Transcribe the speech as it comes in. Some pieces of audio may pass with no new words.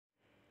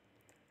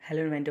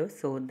Hello Inventor,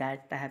 so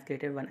that I have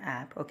created one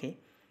app. Okay,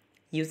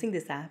 using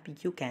this app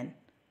you can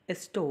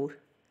store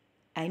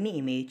any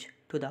image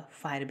to the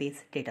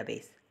Firebase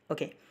database.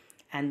 Okay,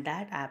 and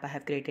that app I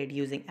have created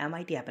using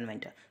MIT App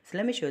Inventor. So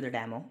let me show you the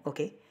demo.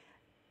 Okay,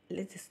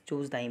 let's just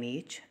choose the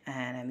image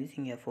and I'm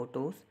using your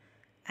photos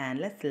and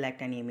let's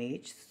select any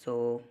image.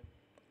 So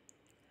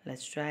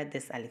let's try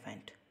this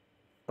elephant.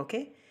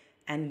 Okay,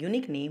 and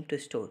unique name to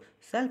store,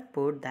 so I'll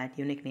put that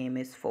unique name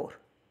is 4.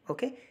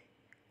 Okay,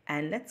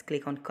 and let's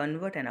click on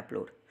convert and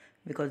upload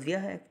because we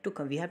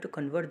have to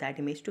convert that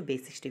image to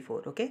base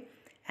 64. Okay,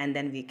 and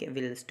then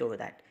we'll store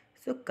that.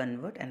 So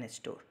convert and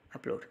store,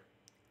 upload.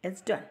 It's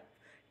done.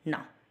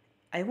 Now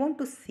I want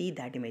to see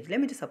that image.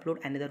 Let me just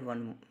upload another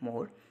one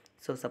more.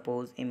 So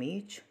suppose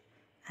image,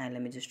 and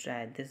let me just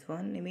try this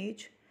one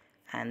image,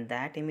 and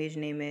that image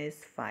name is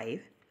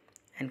 5,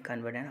 and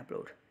convert and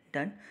upload.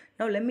 Done.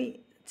 Now let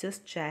me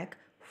just check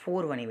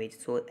for one image.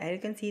 So as you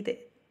can see the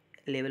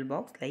label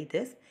box like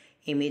this,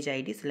 image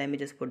ID. So let me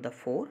just put the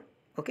 4.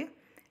 Okay,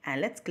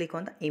 and let's click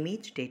on the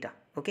image data.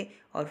 Okay,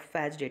 or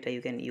fetch data,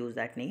 you can use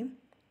that name.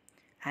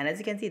 And as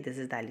you can see, this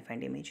is the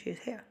elephant image is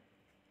here.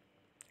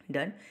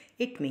 Done.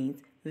 It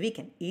means we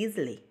can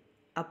easily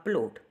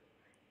upload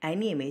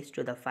any image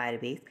to the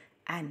Firebase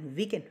and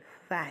we can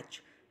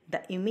fetch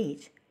the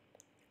image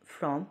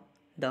from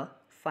the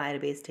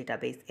Firebase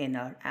database in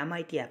our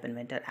MIT App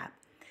Inventor app.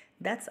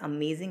 That's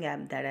amazing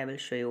app that I will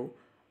show you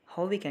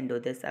how we can do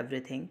this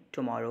everything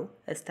tomorrow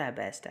step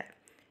by step.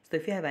 So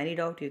if you have any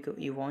doubt,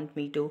 you want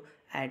me to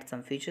add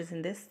some features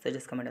in this, so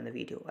just comment on the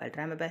video. I'll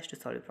try my best to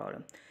solve your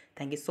problem.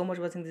 Thank you so much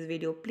for watching this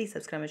video. Please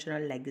subscribe my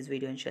channel, like this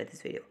video and share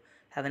this video.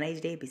 Have a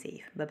nice day. Be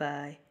safe. Bye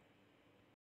bye.